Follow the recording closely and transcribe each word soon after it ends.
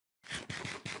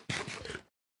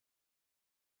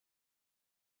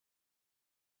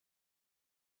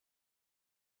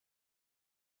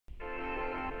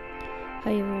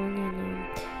Hi everyone, and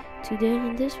today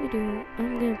in this video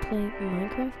I'm gonna play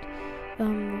Minecraft.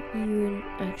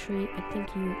 I think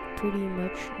you pretty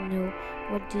much know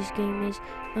what this game is.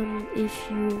 If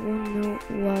you want to know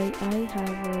why I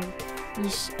have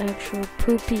this actual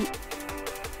poopy,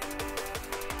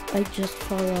 I just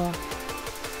fall off.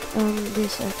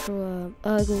 This actual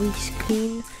ugly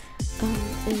screen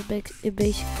is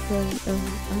basically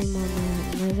I'm on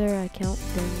another account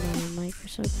than my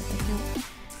Microsoft account.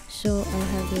 So I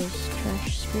have this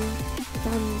trash screen,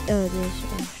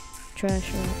 trash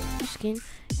skin.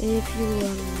 If you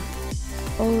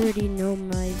already know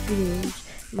my videos,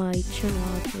 my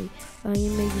channel actually,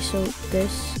 you maybe saw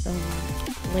this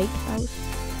lake house,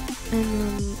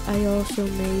 and I also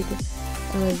made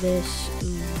this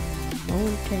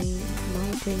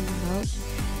mountain house.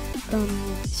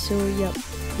 So yeah,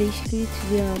 basically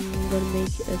today I'm gonna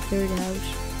make a third house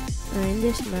in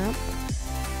this map.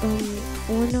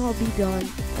 When I'll be done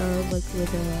like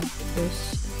with this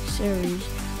series,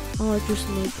 I'll just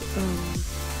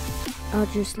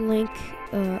link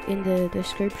in the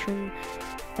description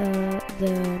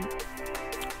the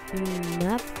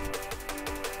map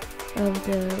of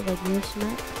this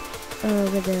map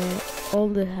with all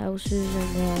the houses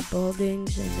and the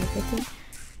buildings and everything.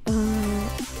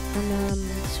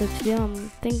 So today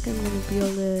I'm gonna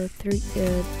build a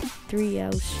three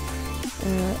house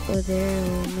or there,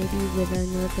 or maybe with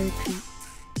another tree.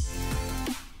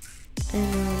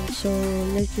 And so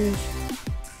let's just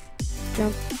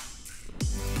jump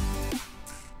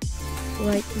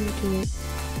right into it.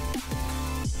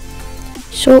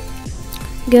 So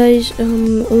guys,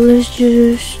 let's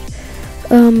just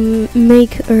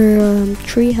make our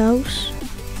tree house.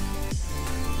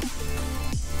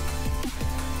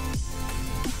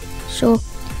 So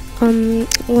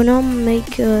when I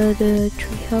make the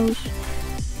tree house,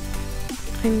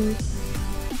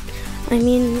 I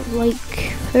mean, like,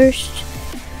 first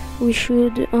we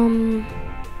should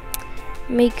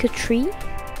make a tree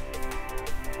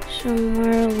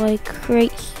somewhere, like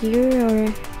right here,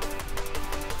 or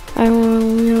I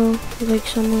don't know, like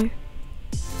somewhere.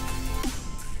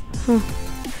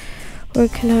 Where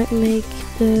can I make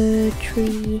the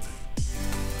tree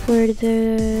for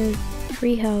the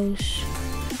tree house?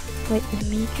 Wait, let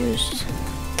me just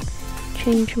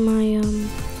change my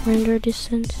render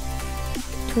distance.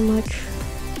 Too much,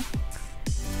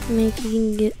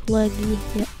 making it laggy.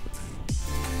 Yep.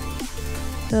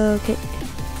 Okay.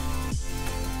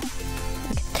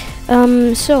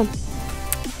 So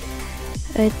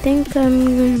I think I'm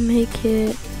gonna make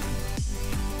it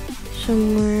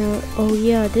somewhere. Oh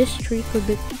yeah, this tree could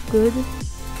be good.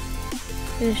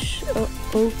 This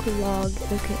oak log.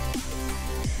 Okay.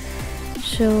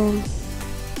 So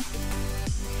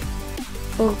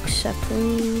oak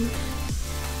sapling.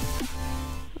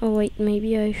 Oh wait,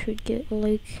 maybe I should get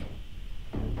like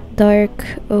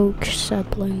dark oak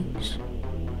saplings.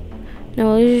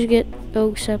 No, let's just get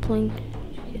oak sapling.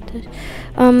 Get this.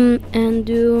 And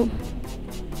do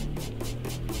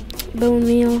bone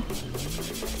meal.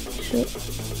 So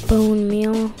bone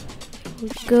meal.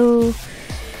 Let's go.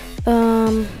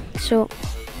 So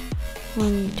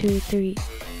 1, 2, 3,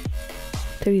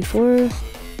 4.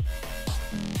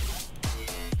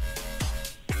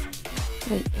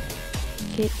 Wait.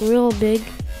 Get real big,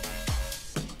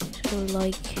 so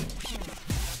like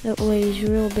that way is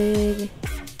real big.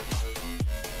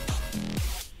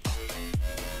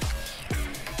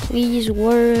 Please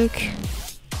work. I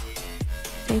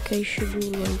think I should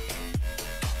do like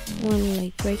one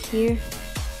like right here.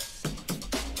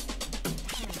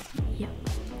 Yep.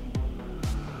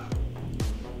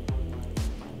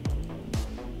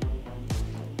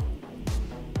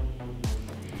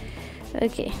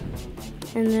 Okay,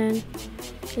 and then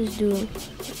let's do it.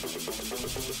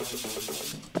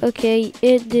 Okay,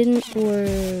 it didn't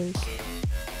work.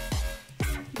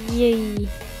 Yay.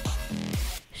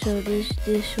 So this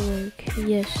work.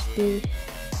 Yes, this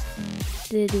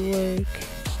did work.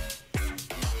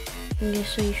 I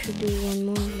guess I should do one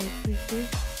more like right here.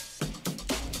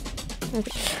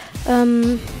 Okay.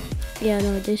 Yeah,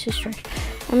 no, this is trash.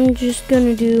 I'm just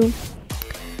gonna do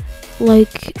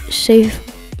like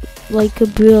like a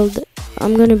build.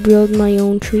 I'm gonna build my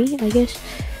own tree, I guess.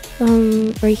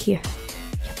 Right here.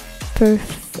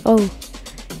 Oh,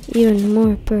 even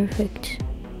more perfect.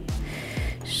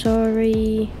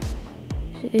 Sorry.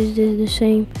 Is this the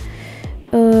same?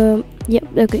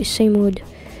 Yep. Okay, same wood.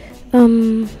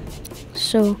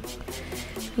 So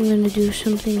I'm gonna do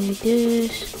something like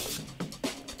this,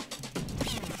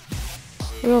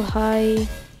 real high.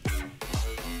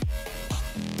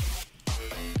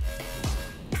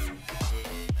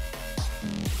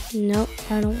 No,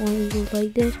 I don't want to do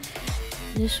like this.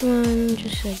 This one,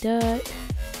 just like that.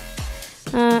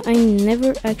 I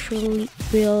never actually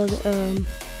build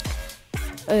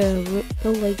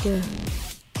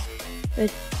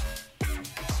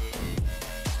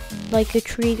like a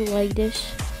tree like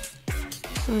this.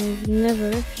 I've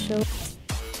never, so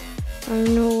I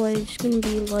don't know what it's gonna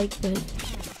be like, but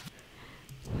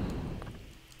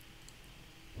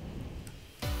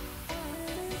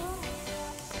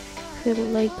I feel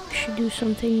like we should do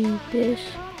something like this.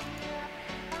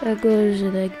 That goes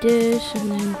like this,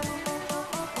 and then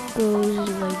goes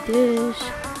like this.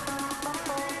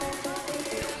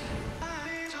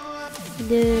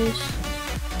 This.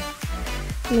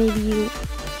 Maybe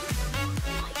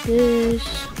like this.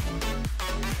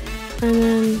 And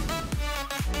then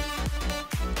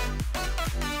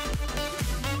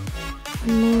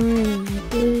more like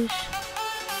this.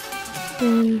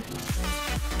 Then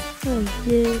like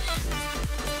this.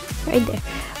 Right there.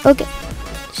 Okay.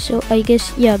 So I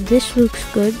guess, yeah, this looks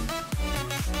good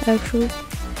actually.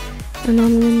 And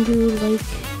I'm gonna do like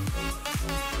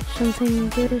something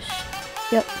like this.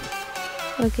 Yep.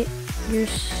 Okay.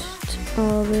 Just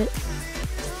all of it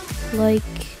like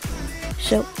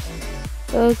so.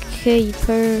 Okay,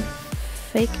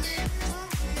 perfect.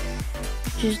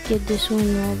 Just get this one a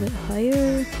little bit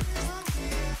higher.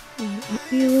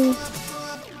 You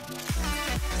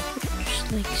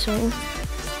just like so.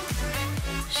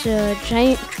 It's a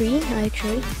giant tree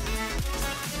actually.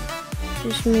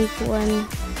 Just make one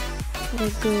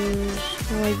that goes.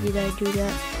 Why did I do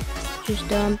that? Just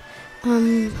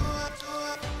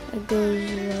it goes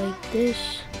like this.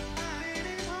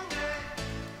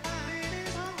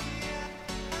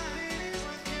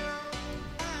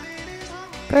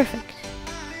 Perfect.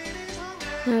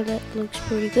 Now that looks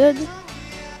pretty good.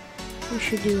 We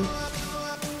should do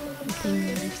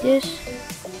something like this.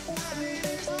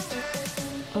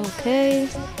 Okay.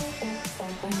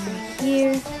 Right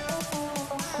here.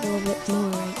 A little bit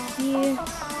more right here.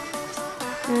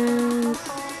 And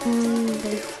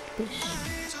like this.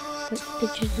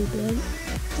 Did you do that?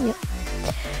 Yep.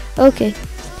 Okay.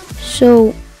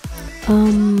 So,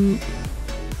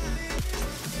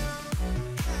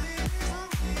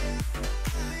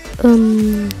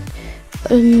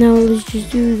 now let's just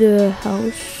do the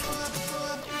house.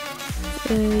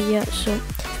 Yeah, so,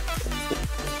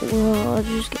 well, I'll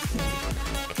just get,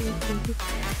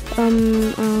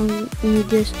 need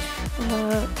this,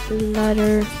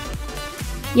 ladder.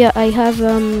 Yeah, I have,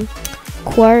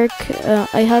 Quark,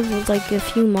 I have like a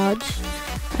few mods.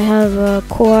 I have,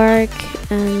 Quark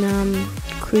and,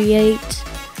 Create,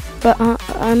 but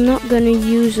I'm not gonna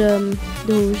use,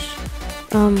 those,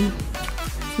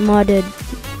 modded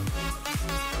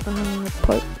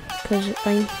part, because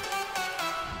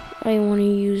I want to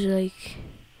use like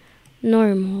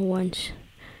normal ones.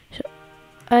 So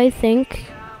I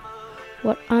think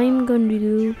what I'm going to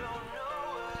do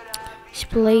is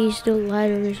place the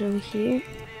ladders over here.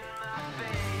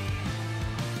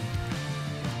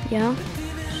 Yeah,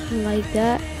 so like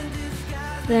that.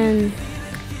 Then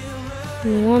what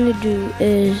we want to do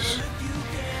is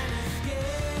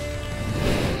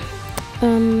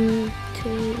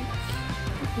take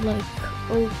like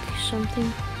oak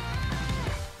something.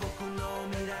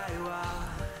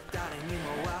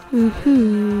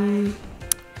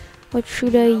 What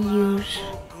should I use?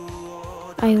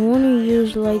 I want to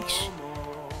use like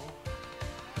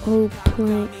oak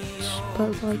planks,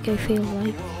 but like I feel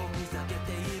like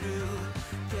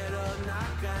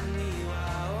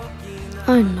I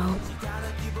don't know.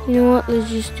 You know what? Let's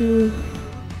just do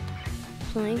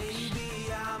planks.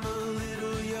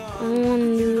 I don't want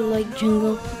to do like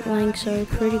jungle planks are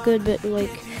pretty good, but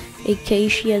like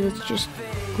acacia that's just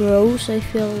gross, I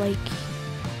feel like.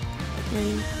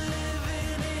 And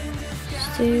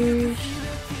stairs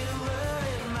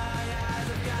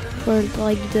for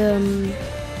like the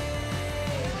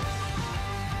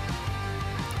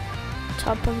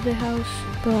top of the house,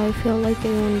 but I feel like I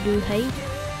want to do hay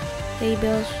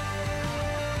bales.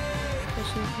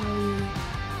 That's not how you.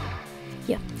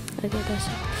 Yeah, okay, that's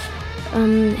it.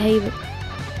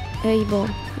 Hay ball.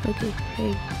 Okay,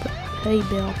 hay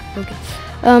bale. Okay.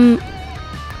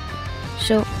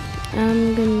 So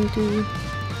I'm gonna do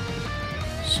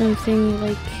something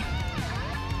like,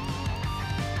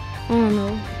 I don't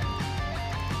know.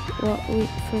 Well,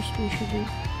 first we should do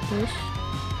this.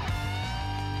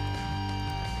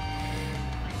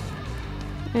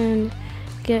 And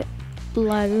get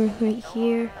ladder right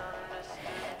here.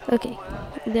 Okay,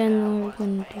 then we're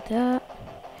gonna do that.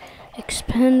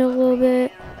 Expand a little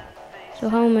bit. So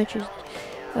how much is this?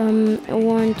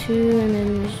 1, 2, and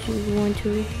then let's do 1,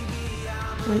 2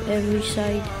 on every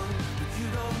side.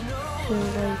 So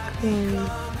like 1,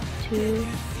 2,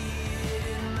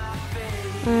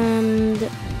 and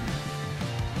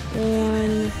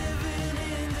 1,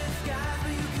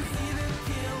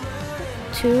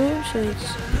 2. So it's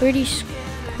pretty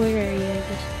square, yeah, I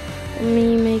guess. Let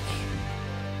me make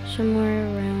somewhere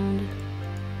around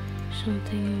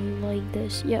something like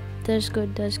this. Yep, that's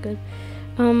good. That's good.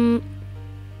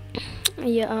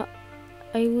 Yeah,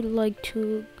 I would like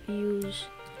to use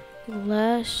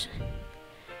glass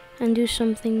and do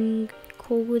something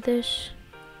cool with this.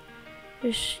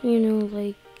 Just, you know,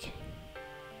 like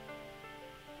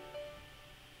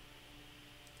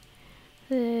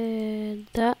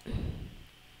that,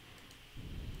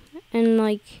 and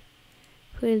like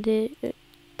put it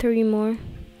 3 more.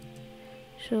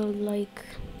 So like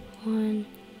 1,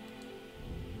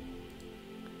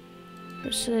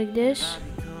 just like this.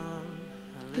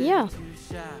 Yeah.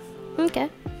 Okay,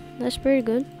 that's pretty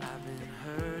good.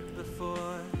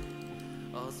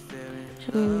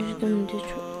 So I'm just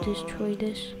gonna destroy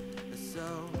this.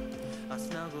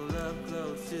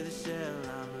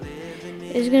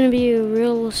 It's gonna be a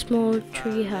real small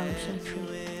tree house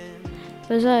actually,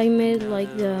 because I made like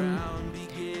the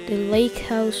lake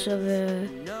house over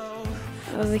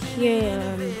here.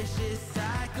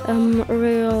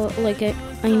 Real like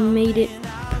I made it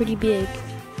pretty big.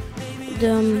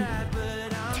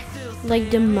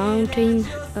 Like the mountain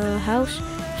house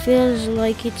feels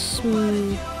like it's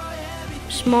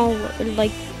small,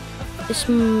 like it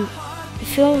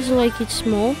feels like it's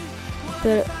small,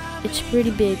 but it's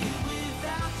pretty big.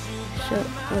 So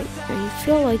wait, I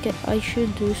feel like I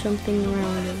should do something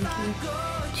around over here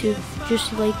too,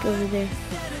 just like over there.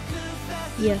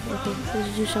 Yeah, okay,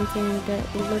 let's do something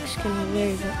that looks kind of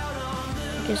weird, but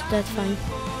I guess that's fine.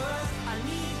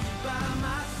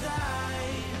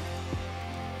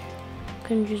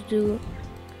 Can just do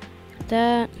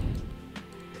that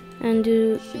and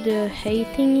do the hay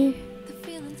thingy.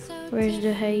 Where's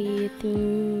the hay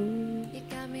thing?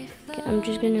 Okay, I'm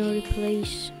just gonna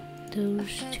replace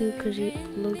those two because it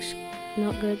looks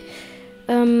not good.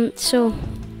 So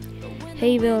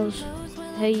hay bales,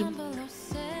 hay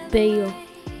bale,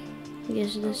 I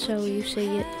guess that's how you say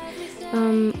it.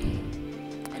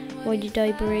 Why did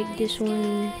I break this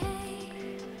one?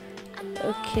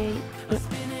 Okay,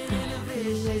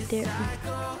 right there.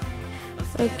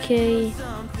 Okay.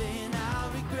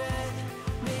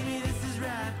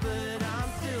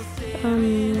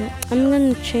 I'm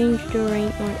gonna change the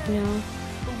rank right now.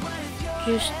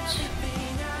 Just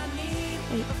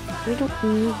we don't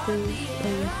need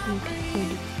those.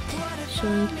 So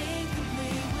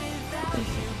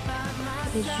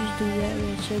let's just do that.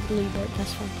 It's ugly, but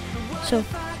that's fine. So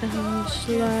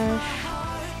slash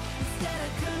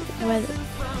weather.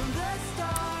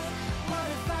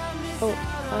 Oh,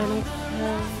 I don't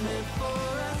have.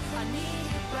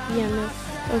 Yeah, no.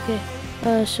 Okay.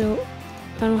 So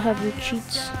I don't have the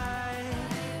cheats.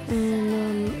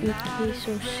 And okay,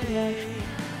 so slash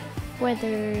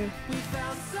weather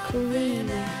clear.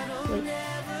 Wait.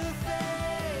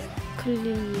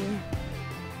 Clear.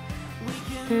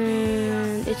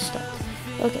 And it stopped.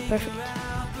 Okay, perfect.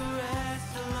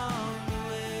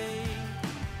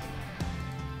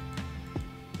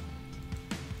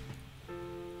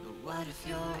 What if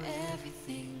you're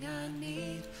everything I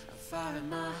need? A fire in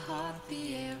my heart,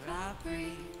 the air I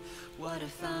breathe. What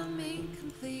if I'm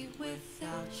incomplete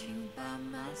without you by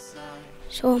my side?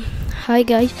 So, hi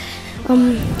guys.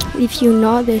 If you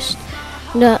noticed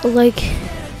that like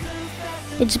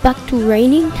it's back to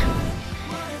raining,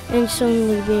 and it's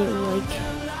only been like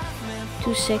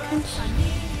 2 seconds.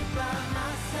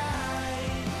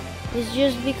 It's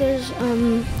just because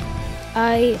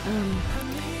I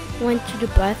went to the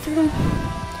bathroom,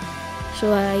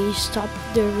 so I stopped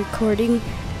the recording,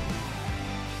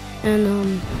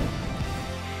 and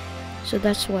so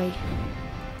that's why.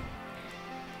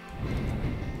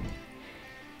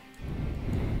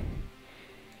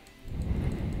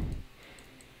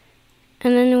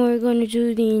 And then we're going to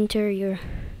do the interior.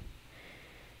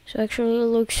 So actually it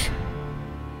looks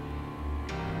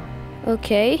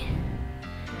okay.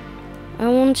 I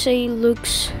won't say it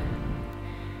looks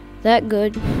that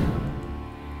good.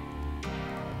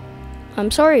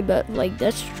 I'm sorry, but like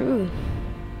that's true.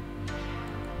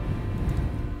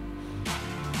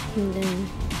 And then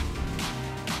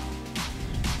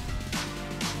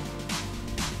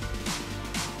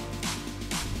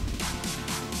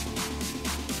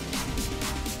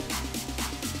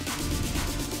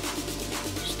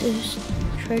just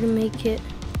try to make it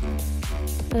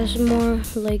as more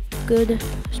like good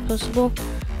as possible.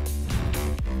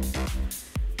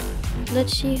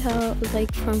 Let's see how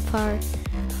like from far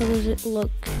how does it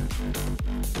look.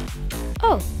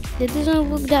 Oh, it doesn't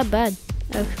look that bad,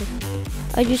 actually.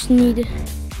 I just need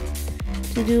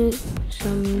to do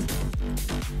some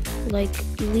like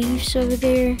leaves over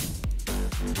there.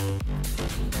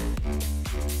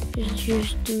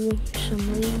 Just do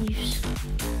some leaves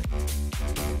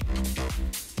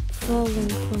falling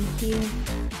from here.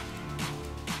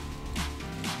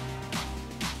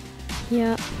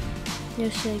 Yeah,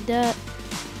 just like that.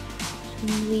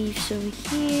 Some leaves over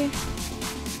here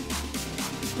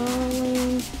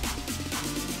falling.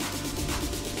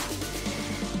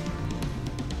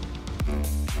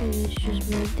 Let's just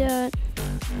make that.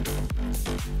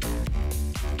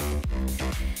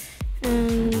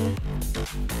 And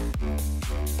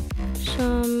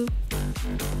some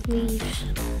leaves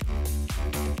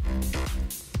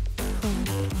from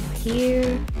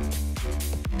here.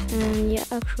 And yeah,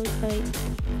 actually I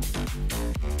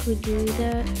could do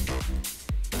that.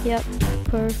 Yep,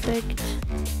 perfect.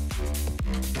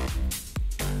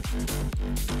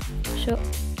 So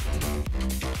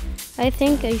I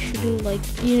think I should do like,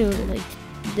 you know, like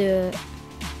the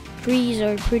trees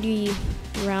are pretty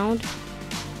round,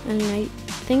 and I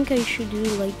think I should do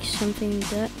like something like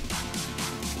that,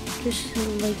 just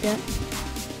like that,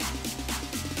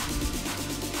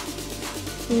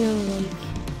 you know, like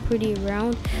pretty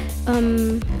round.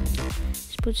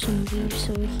 Let's put some leaves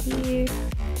over here.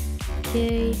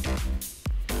 Okay,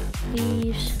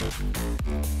 leaves,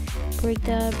 break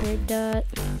that,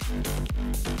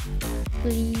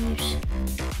 leaves.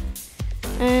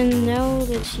 And now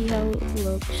let's see how it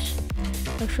looks.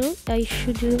 Actually, I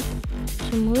should do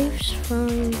some leaves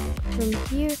from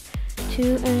here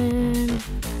to, and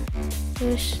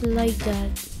just like that.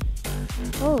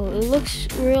 Oh, it looks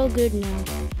real good now.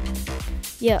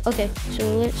 Yeah, okay,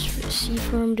 so let's see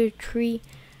from the tree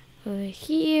over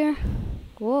here.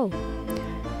 Whoa,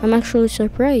 I'm actually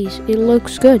surprised. It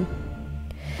looks good.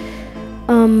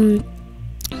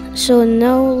 So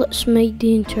now let's make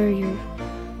the interior.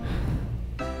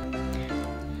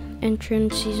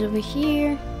 Entrance is over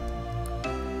here.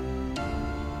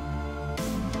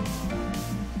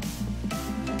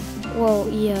 Whoa,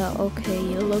 yeah,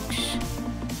 okay, it looks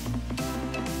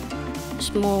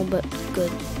small but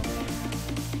good.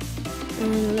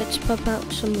 And let's pop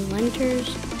out some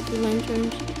lanterns.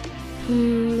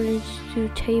 Let's do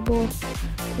table.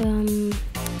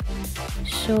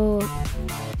 So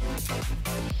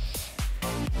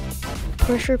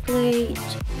pressure plate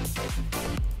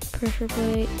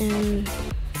and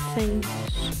things.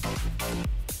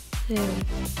 There.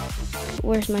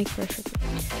 Where's my pressure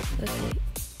plate? Okay,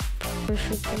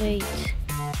 pressure plate.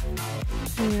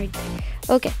 Right there.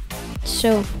 Okay,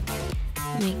 so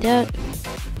make that.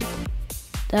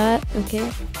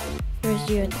 Okay. Where's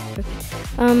the other? Okay.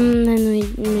 Then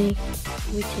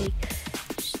we take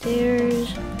stairs.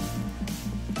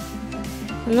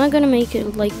 I'm not gonna make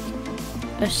it like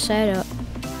a setup,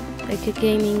 like a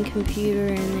gaming computer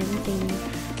and everything.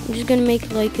 I'm just gonna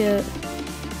make like a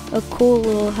cool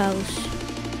little house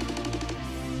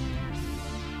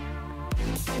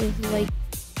with like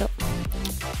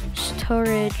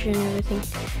storage and everything.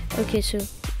 Okay, so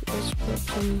let's put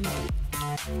some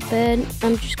bed.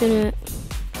 I'm just gonna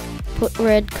put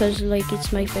red because like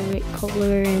it's my favorite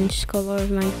color and it's color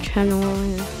of my channel.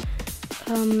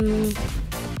 And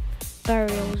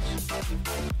barrels.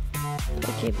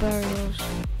 Okay, barrels.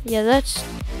 Yeah, that's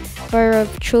bar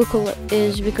of chocolate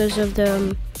is because of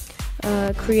the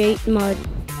create mod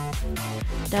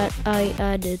that I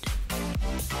added.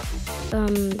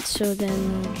 So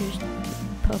then just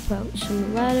pop out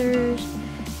some ladders,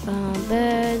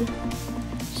 bed,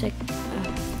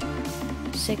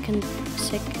 second,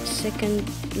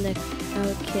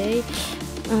 okay.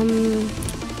 I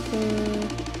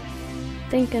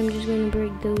think I'm just gonna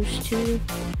break those two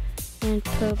and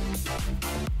put.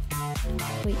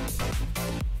 Wait,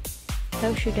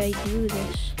 how should I do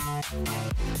this? I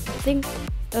think,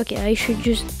 okay, I should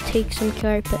just take some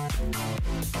carpet,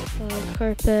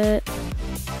 carpet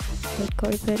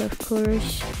of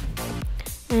course,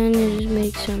 and just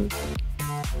make some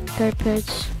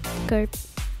carpets, okay,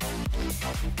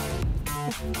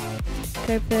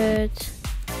 perfect.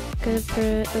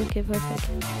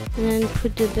 And then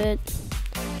put the bed,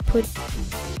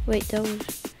 wait, that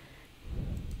was,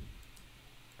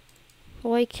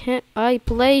 why can't I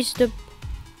place the,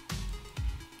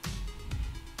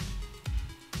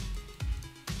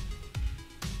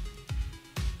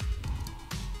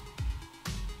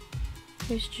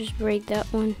 let's just break that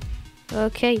one.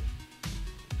 Okay,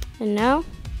 and now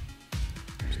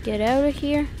let's get out of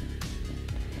here.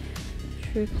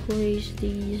 Let's replace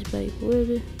these by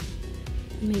wood.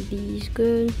 Make these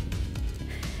good.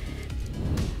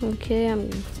 Okay, I'm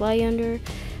gonna fly under.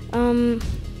 And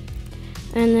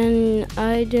then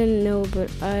I didn't know,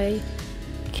 but I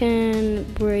can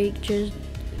break just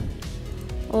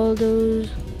all those.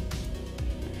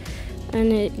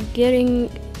 And it getting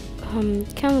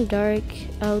kind of dark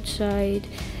outside,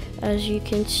 as you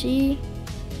can see.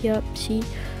 Yup, see.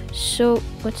 So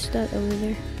what's that over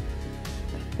there?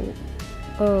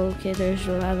 Oh, okay, there's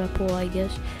a lava pool, I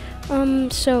guess.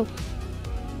 So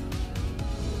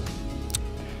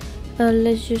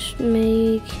let's just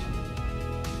make.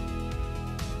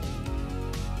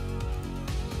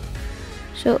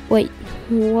 So wait,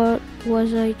 what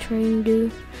was I trying to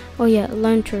do? Oh yeah,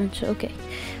 lanterns. Okay.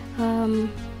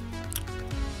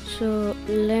 So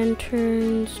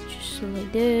lanterns, just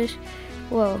like this.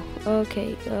 Whoa.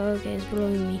 Okay. Okay, it's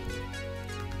blowing me.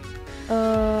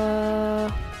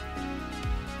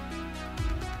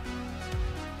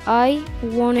 I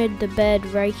wanted the bed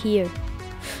right here,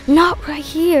 not right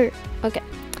here. Okay,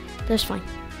 that's fine.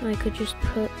 I could just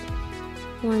put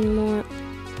one more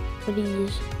of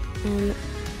these and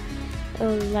a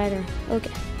ladder.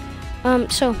 Okay.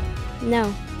 So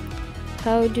now,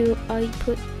 how do I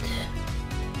put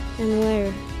and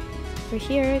where? Right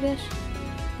here, I guess.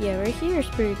 Yeah, right here is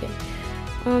pretty good.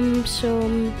 So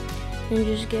then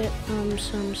just get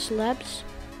some slabs.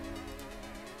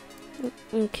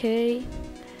 Okay,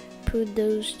 put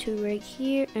those two right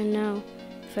here, and now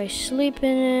if I sleep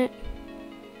in it,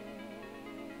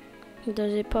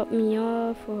 does it pop me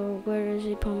off, or where does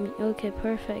it pop me? Okay,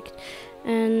 perfect.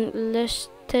 And let's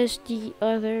test the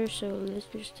other. So let's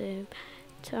just do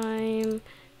time,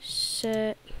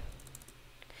 set,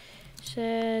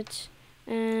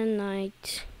 and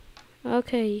night.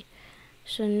 Okay,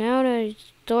 so now that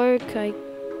it's dark,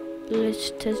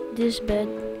 let's test this bed.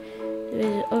 It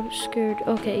is obscured.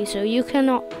 Okay, so you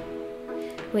cannot.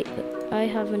 Wait, I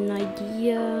have an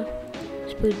idea.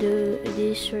 Let's put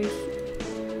this right here.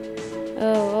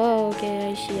 Oh,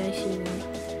 okay, I see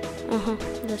now.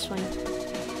 That's fine.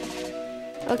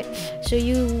 Okay, so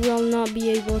you will not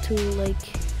be able to like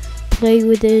play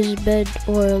with this bed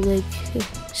or like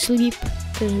sleep,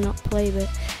 because not play, but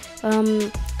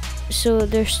so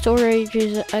their storage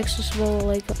is accessible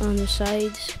like on the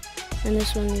sides, and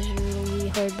this one is really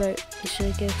hard, but it's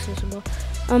like accessible.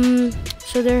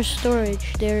 So there's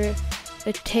storage, they're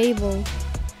a table,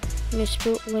 and it's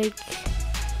built like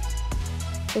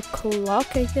a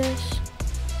clock, I guess.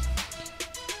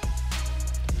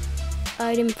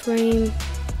 Item frame.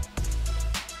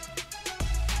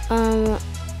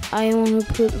 I want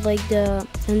to put like the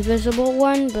invisible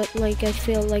one, but like I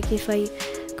feel like if I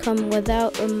come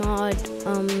without a mod,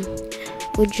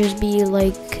 would just be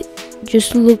like,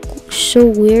 just look so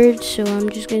weird. So I'm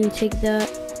just gonna take that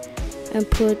and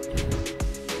put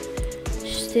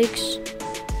stick.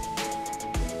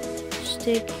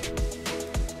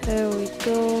 There we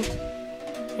go,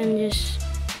 and just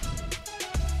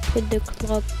put the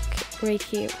clock right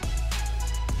here,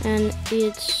 and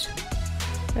it's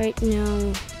right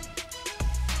now.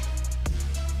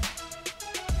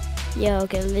 Yeah,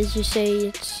 okay, let's just say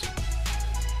it's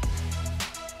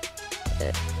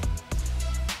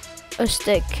a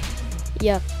stick.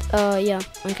 Yeah, yeah,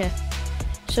 okay.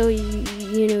 So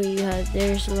you know you have,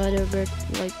 there's a ladder, but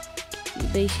like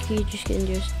basically you just can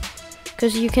just,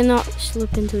 because you cannot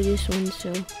slip into this one,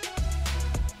 so.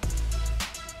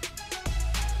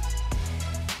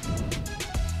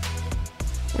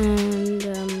 And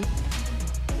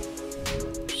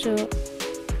so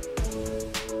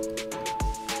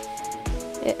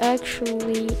it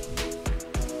actually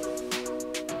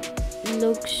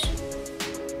looks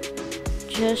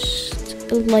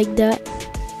just like that,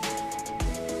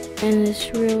 and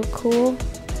it's real cool.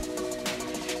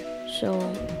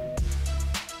 So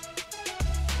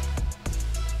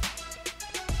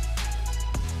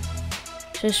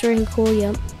it's really cool,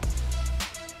 yep.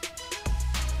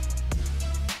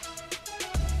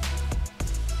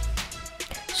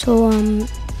 So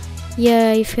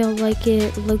yeah, I feel like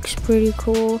it looks pretty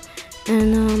cool,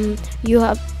 and you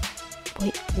have,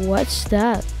 wait, what's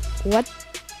that? What?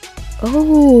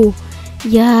 Oh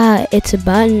yeah, it's a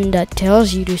button that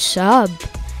tells you to sub.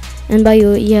 And by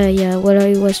yeah, what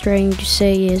I was trying to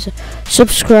say is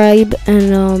subscribe,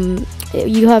 and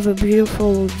you have a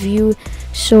beautiful view.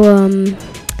 So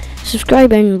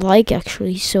subscribe and like,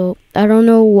 actually. So I don't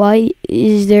know why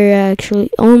is there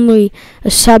actually only a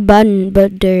sub button,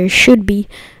 but there should be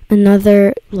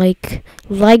another like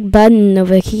button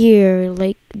over here,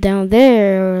 like down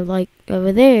there, or like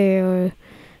over there, or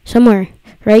somewhere,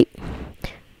 right?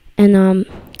 And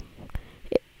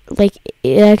like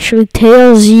it actually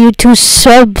tells you to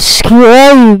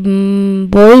subscribe,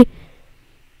 boy.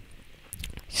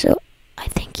 So I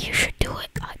think you should do it.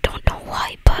 I don't know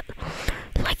why, but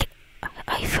like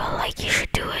I feel like you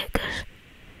should do it, cause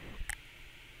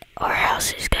or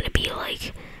else it's gonna be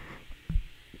like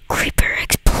creeper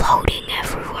exploding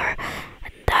everywhere,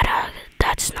 and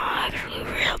that's not actually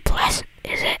real pleasant,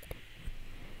 is it?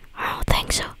 I don't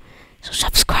think so. So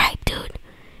subscribe, dude,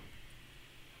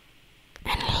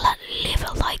 and leave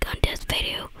a like on this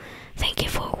video. Thank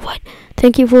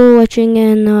you for watching,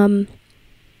 and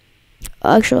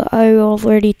actually I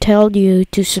already told you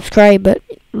to subscribe, but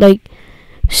like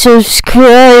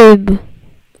subscribe,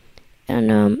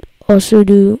 and also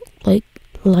do like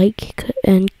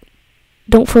and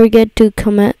don't forget to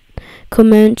comment.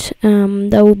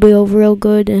 That will be all real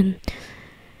good, and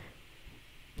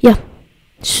yeah,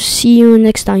 see you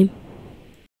next time.